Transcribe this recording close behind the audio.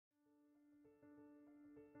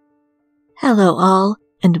Hello all,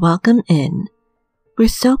 and welcome in. We're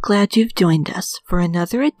so glad you've joined us for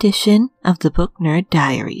another edition of the Book Nerd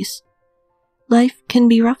Diaries. Life can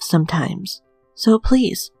be rough sometimes, so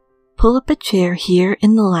please, pull up a chair here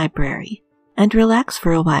in the library and relax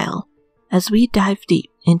for a while as we dive deep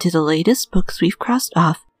into the latest books we've crossed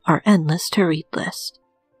off our endless to-read list.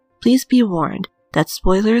 Please be warned that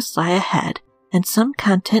spoilers lie ahead and some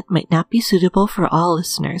content might not be suitable for all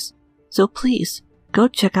listeners, so please go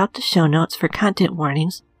check out the show notes for content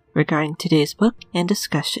warnings regarding today's book and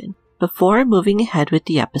discussion before moving ahead with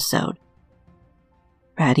the episode.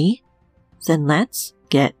 Ready? Then let's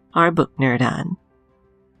get our book nerd on.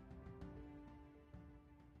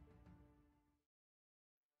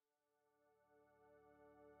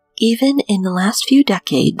 Even in the last few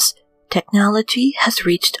decades, technology has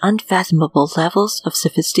reached unfathomable levels of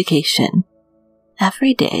sophistication.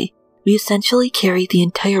 Every day, we essentially carry the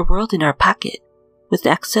entire world in our pocket, with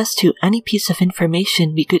access to any piece of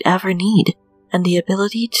information we could ever need, and the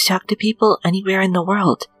ability to talk to people anywhere in the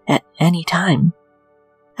world at any time.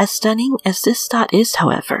 As stunning as this thought is,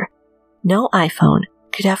 however, no iPhone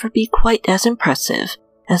could ever be quite as impressive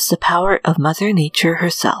as the power of Mother Nature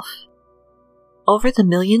herself. Over the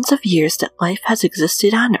millions of years that life has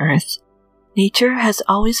existed on Earth, nature has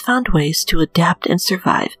always found ways to adapt and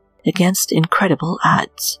survive against incredible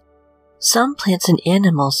odds. Some plants and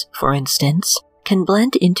animals, for instance, can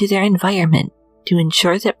blend into their environment to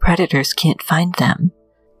ensure that predators can't find them.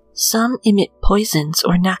 Some emit poisons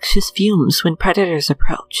or noxious fumes when predators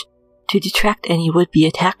approach, to detract any would-be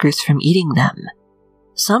attackers from eating them.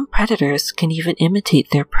 Some predators can even imitate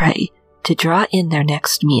their prey to draw in their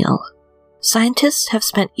next meal. Scientists have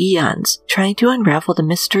spent eons trying to unravel the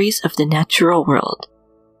mysteries of the natural world,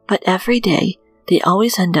 but every day they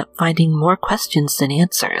always end up finding more questions than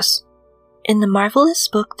answers. In the marvelous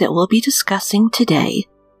book that we'll be discussing today,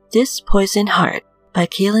 This Poison Heart by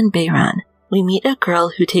Kalynn Bayron, we meet a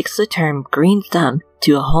girl who takes the term green thumb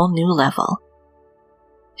to a whole new level.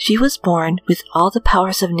 She was born with all the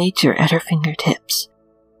powers of nature at her fingertips,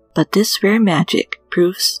 but this rare magic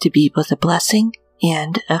proves to be both a blessing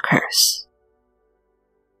and a curse.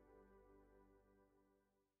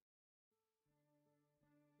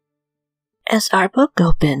 As our book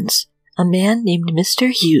opens, a man named Mr.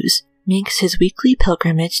 Hughes makes his weekly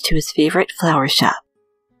pilgrimage to his favorite flower shop.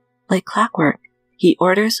 Like clockwork, he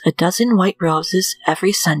orders a dozen white roses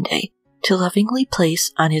every Sunday to lovingly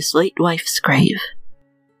place on his late wife's grave.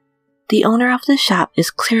 The owner of the shop is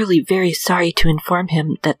clearly very sorry to inform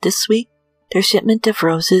him that this week their shipment of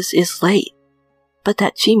roses is late, but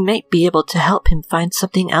that she might be able to help him find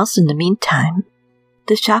something else in the meantime.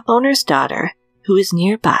 The shop owner's daughter, who is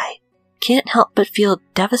nearby, can't help but feel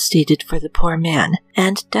devastated for the poor man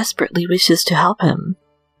and desperately wishes to help him.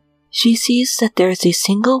 She sees that there is a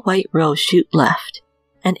single white rose shoot left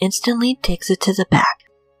and instantly takes it to the back.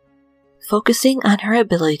 Focusing on her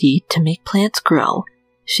ability to make plants grow,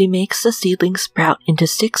 she makes the seedling sprout into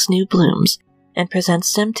 6 new blooms and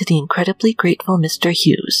presents them to the incredibly grateful Mr.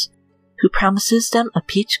 Hughes, who promises them a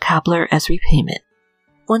peach cobbler as repayment.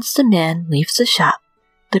 Once the man leaves the shop,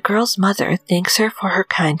 the girl's mother thanks her for her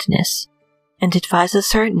kindness and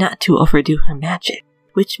advises her not to overdo her magic,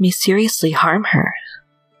 which may seriously harm her.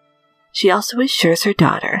 She also assures her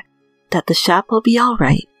daughter that the shop will be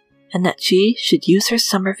alright and that she should use her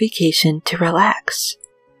summer vacation to relax.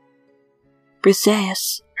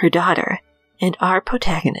 Briseis, her daughter, and our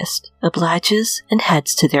protagonist obliges and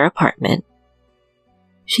heads to their apartment.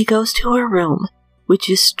 She goes to her room,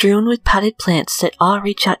 which is strewn with potted plants that all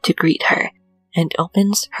reach out to greet her, and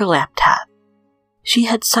opens her laptop. She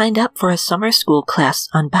had signed up for a summer school class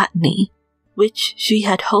on botany, which she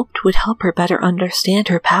had hoped would help her better understand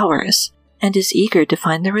her powers, and is eager to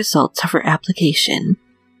find the results of her application.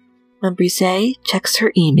 When Brise checks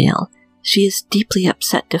her email, she is deeply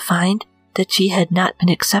upset to find that she had not been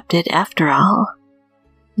accepted after all.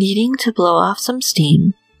 Needing to blow off some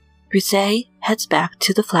steam, Brise heads back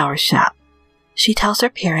to the flower shop. She tells her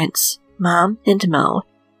parents, Mom and Mo,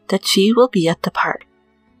 that she will be at the park.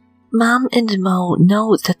 Mom and Mo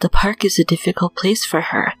know that the park is a difficult place for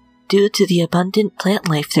her due to the abundant plant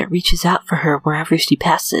life that reaches out for her wherever she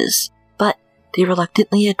passes, but they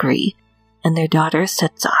reluctantly agree, and their daughter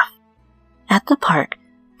sets off. At the park,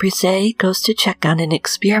 Brise goes to check on an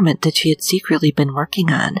experiment that she had secretly been working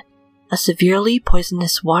on, a severely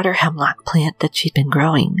poisonous water hemlock plant that she'd been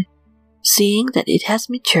growing. Seeing that it has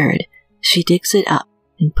matured, she digs it up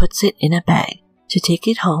and puts it in a bag to take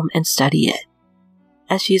it home and study it.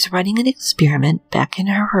 As she is running an experiment back in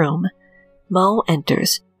her room, Mo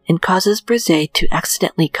enters and causes Brise to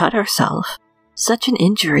accidentally cut herself. Such an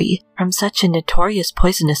injury from such a notorious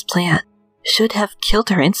poisonous plant should have killed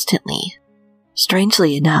her instantly.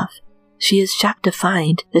 Strangely enough, she is shocked to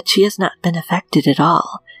find that she has not been affected at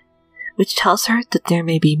all, which tells her that there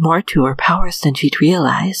may be more to her powers than she'd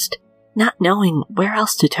realized. Not knowing where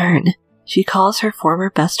else to turn, she calls her former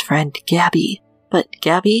best friend Gabby, but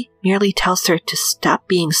Gabby merely tells her to stop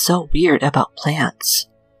being so weird about plants.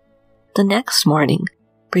 The next morning,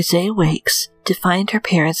 Brise wakes to find her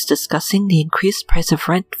parents discussing the increased price of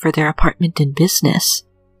rent for their apartment and business.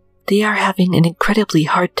 They are having an incredibly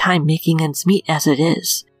hard time making ends meet as it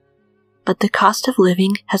is, but the cost of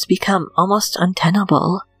living has become almost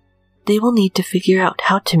untenable. They will need to figure out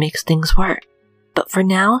how to make things work, but for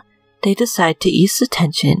now, they decide to ease the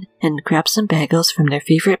tension and grab some bagels from their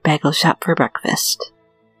favorite bagel shop for breakfast.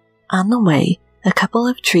 On the way, a couple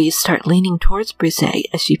of trees start leaning towards Brise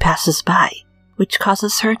as she passes by, which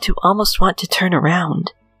causes her to almost want to turn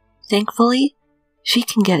around. Thankfully, she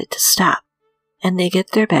can get it to stop, and they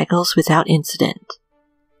get their bagels without incident.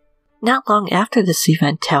 Not long after this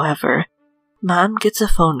event, however, Mom gets a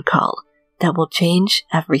phone call that will change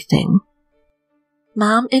everything.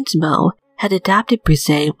 Mom and Mo had adopted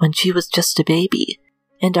Brise when she was just a baby,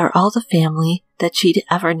 and are all the family that she'd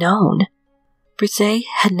ever known. Brise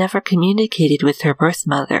had never communicated with her birth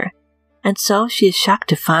mother, and so she is shocked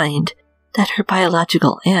to find that her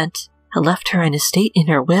biological aunt had left her an estate in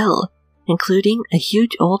her will, including a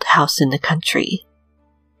huge old house in the country.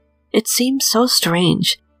 It seems so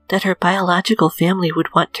strange that her biological family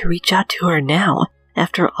would want to reach out to her now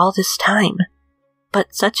after all this time,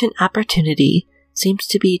 but such an opportunity seems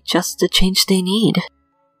to be just the change they need.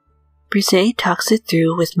 Brise talks it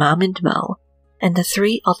through with Mom and Mo, and the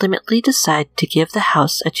three ultimately decide to give the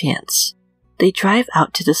house a chance. They drive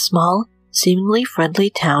out to the small, seemingly friendly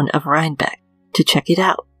town of Rhinebeck to check it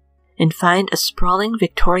out, and find a sprawling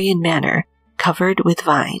Victorian manor covered with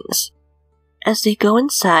vines. As they go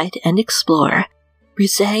inside and explore,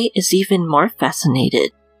 Brise is even more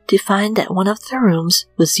fascinated to find that one of the rooms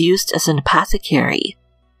was used as an apothecary,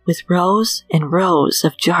 with rows and rows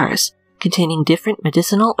of jars containing different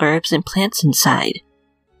medicinal herbs and plants inside.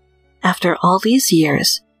 After all these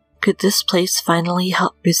years, could this place finally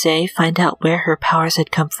help Brise find out where her powers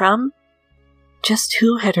had come from? Just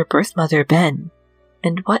who had her birth mother been?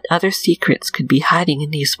 And what other secrets could be hiding in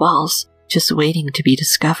these walls, just waiting to be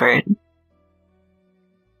discovered?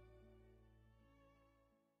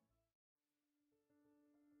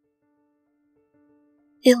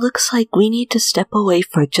 It looks like we need to step away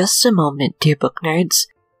for just a moment, dear book nerds,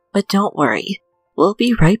 but don't worry, we'll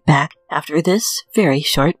be right back after this very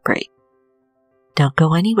short break. Don't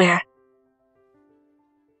go anywhere.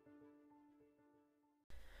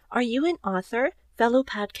 Are you an author, fellow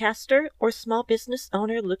podcaster, or small business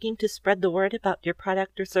owner looking to spread the word about your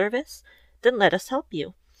product or service? Then let us help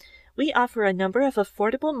you. We offer a number of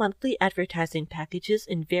affordable monthly advertising packages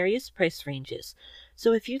in various price ranges.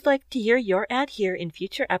 So if you'd like to hear your ad here in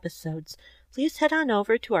future episodes, please head on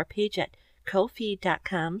over to our page at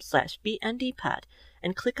ko-fi.com/bndpod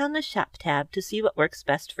and click on the Shop tab to see what works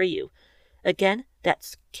best for you. Again,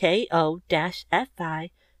 that's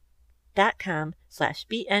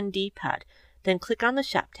ko-fi.com/bndpod. Then click on the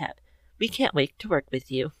Shop tab. We can't wait to work with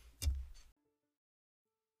you.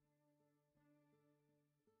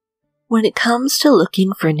 When it comes to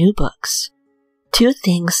looking for new books, two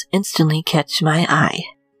things instantly catch my eye: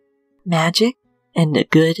 magic and a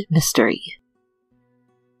good mystery.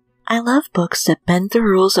 I love books that bend the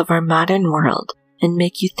rules of our modern world and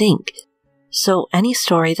make you think, so any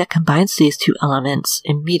story that combines these two elements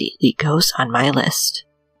immediately goes on my list.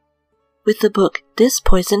 With the book This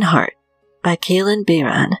Poison Heart by Kalynn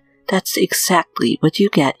Bayron, that's exactly what you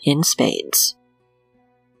get in spades.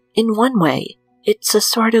 In one way, it's a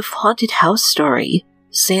sort of haunted house story,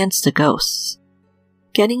 sans the ghosts.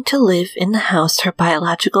 Getting to live in the house her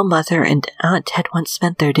biological mother and aunt had once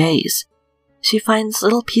spent their days, she finds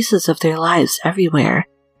little pieces of their lives everywhere,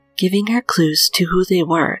 giving her clues to who they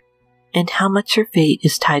were and how much her fate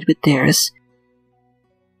is tied with theirs.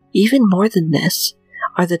 Even more than this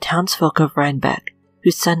are the townsfolk of Rhinebeck, who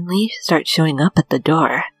suddenly start showing up at the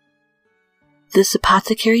door. This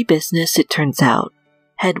apothecary business, it turns out,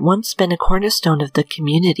 had once been a cornerstone of the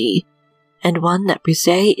community, and one that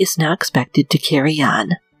Brise is now expected to carry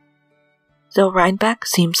on. Though Rhinebeck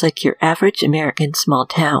seems like your average American small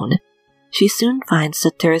town, she soon finds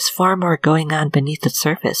that there is far more going on beneath the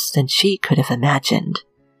surface than she could have imagined.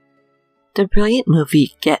 The brilliant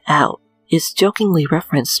movie Get Out is jokingly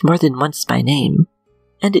referenced more than once by name,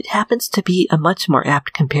 and it happens to be a much more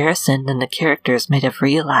apt comparison than the characters might have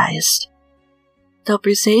realized. Though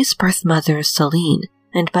Brise's birth mother Celine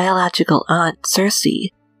and biological aunt Circe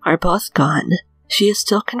are both gone, she is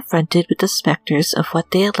still confronted with the specters of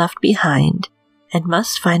what they had left behind and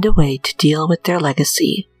must find a way to deal with their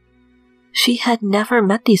legacy. She had never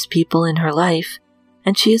met these people in her life,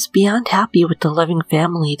 and she is beyond happy with the loving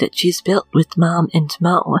family that she's built with Mom and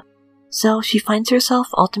Mo, so she finds herself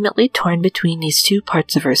ultimately torn between these two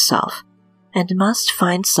parts of herself and must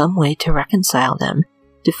find some way to reconcile them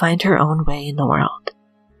to find her own way in the world.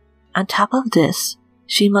 On top of this,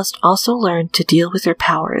 she must also learn to deal with her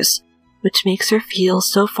powers, which makes her feel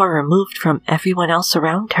so far removed from everyone else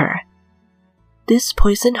around her. This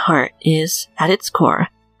Poison Heart is, at its core,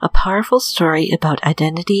 a powerful story about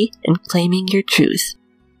identity and claiming your truth,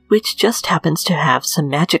 which just happens to have some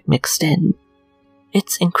magic mixed in.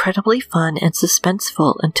 It's incredibly fun and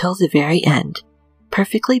suspenseful until the very end,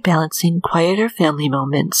 perfectly balancing quieter family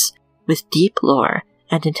moments with deep lore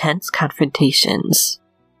and intense confrontations.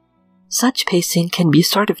 Such pacing can be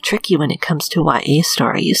sort of tricky when it comes to YA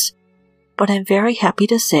stories, but I'm very happy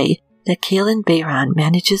to say that Kalynn Bayron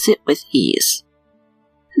manages it with ease.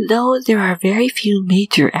 Though there are very few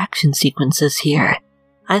major action sequences here,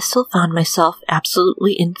 I still found myself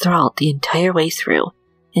absolutely enthralled the entire way through,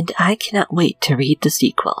 and I cannot wait to read the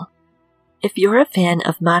sequel. If you're a fan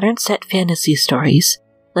of modern set fantasy stories,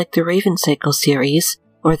 like the Raven Cycle series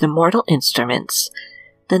or the Mortal Instruments,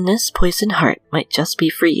 then this Poison Heart might just be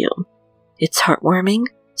for you. It's heartwarming,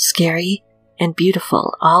 scary, and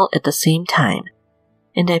beautiful all at the same time,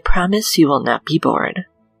 and I promise you will not be bored.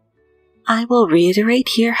 I will reiterate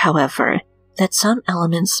here, however, that some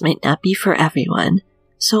elements might not be for everyone,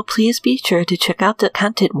 so please be sure to check out the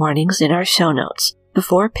content warnings in our show notes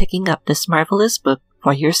before picking up this marvelous book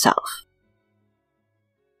for yourself.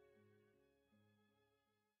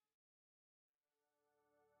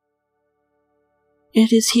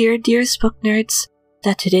 It is here, dearest book nerds,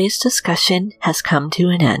 that today's discussion has come to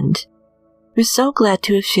an end. We're so glad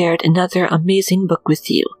to have shared another amazing book with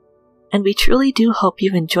you, and we truly do hope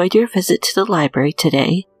you enjoyed your visit to the library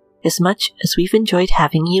today as much as we've enjoyed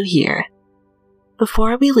having you here.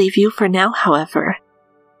 Before we leave you for now, however,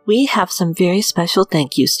 we have some very special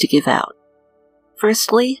thank yous to give out.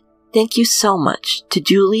 Firstly, thank you so much to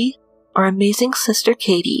Julie, our amazing sister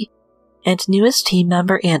Katie, and newest team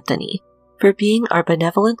member Anthony for being our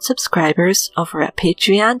benevolent subscribers over at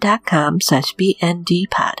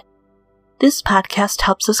patreon.com/bndpod. This podcast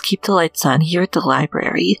helps us keep the lights on here at the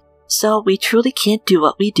library, so we truly can't do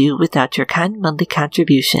what we do without your kind monthly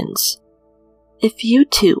contributions. If you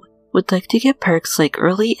too would like to get perks like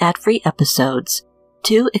early ad-free episodes,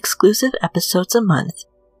 2 exclusive episodes a month,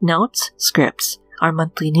 notes, scripts, our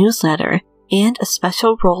monthly newsletter, and a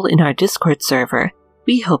special role in our Discord server,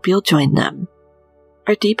 we hope you'll join them.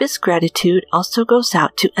 Our deepest gratitude also goes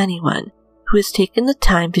out to anyone who has taken the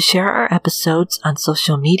time to share our episodes on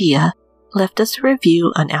social media, left us a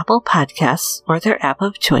review on Apple Podcasts or their app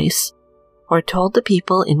of choice, or told the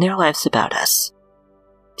people in their lives about us.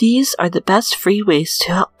 These are the best free ways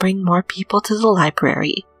to help bring more people to the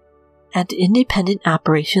library, and independent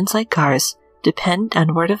operations like ours depend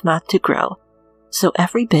on word of mouth to grow, so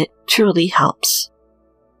every bit truly helps.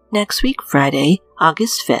 Next week, Friday,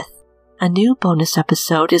 August 5th, a new bonus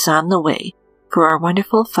episode is on the way for our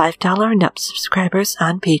wonderful $5 and up subscribers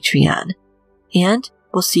on Patreon, and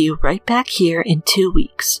we'll see you right back here in 2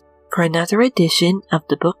 weeks for another edition of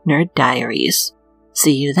the Book Nerd Diaries.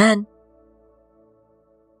 See you then!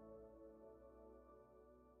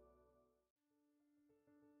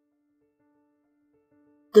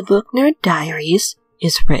 The Book Nerd Diaries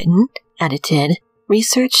is written, edited,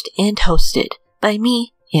 researched, and hosted by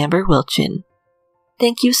me, Amber Wiltgen.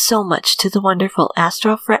 Thank you so much to the wonderful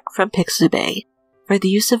astrofreq from Pixabay for the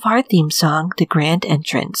use of our theme song, The Grand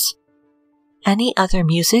Entrance. Any other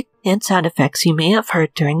music and sound effects you may have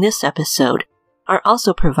heard during this episode are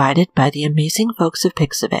also provided by the amazing folks of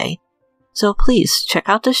Pixabay, so please check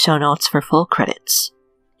out the show notes for full credits.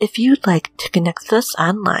 If you'd like to connect with us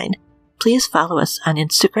online, please follow us on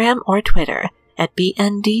Instagram or Twitter at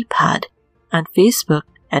BNDpod, on Facebook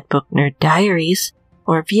at Book Nerd Diaries,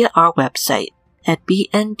 or via our website at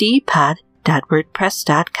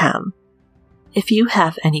bndpod.wordpress.com. If you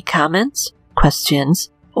have any comments, questions,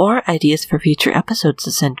 or ideas for future episodes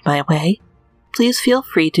to send my way, please feel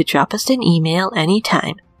free to drop us an email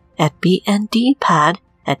anytime at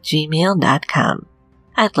bndpod@gmail.com.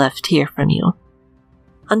 I'd love to hear from you.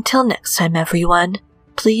 Until next time, everyone,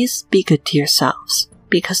 please be good to yourselves,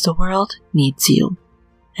 because the world needs you.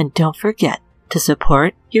 And don't forget to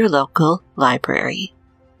support your local library.